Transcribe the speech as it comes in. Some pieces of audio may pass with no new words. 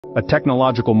a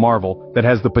technological marvel that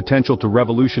has the potential to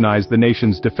revolutionize the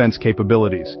nation's defense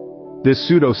capabilities. This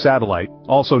pseudo-satellite,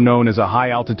 also known as a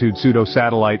high-altitude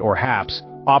pseudo-satellite or HAPS,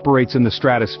 operates in the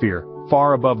stratosphere,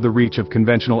 far above the reach of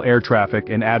conventional air traffic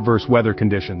in adverse weather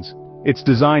conditions. It's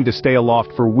designed to stay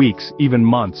aloft for weeks, even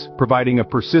months, providing a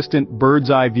persistent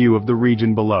bird's-eye view of the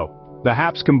region below. The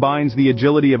HAPS combines the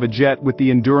agility of a jet with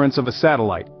the endurance of a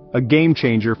satellite, a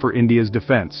game-changer for India's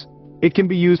defense. It can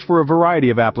be used for a variety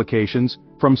of applications,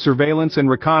 from surveillance and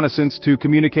reconnaissance to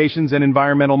communications and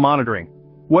environmental monitoring.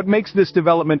 What makes this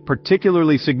development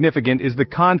particularly significant is the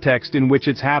context in which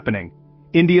it's happening.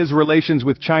 India's relations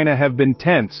with China have been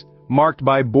tense, marked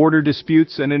by border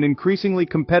disputes and an increasingly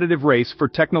competitive race for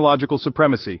technological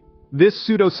supremacy. This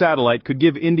pseudo-satellite could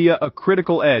give India a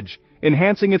critical edge,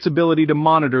 enhancing its ability to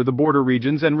monitor the border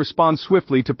regions and respond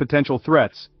swiftly to potential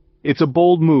threats. It's a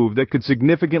bold move that could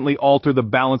significantly alter the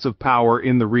balance of power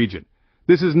in the region.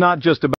 This is not just about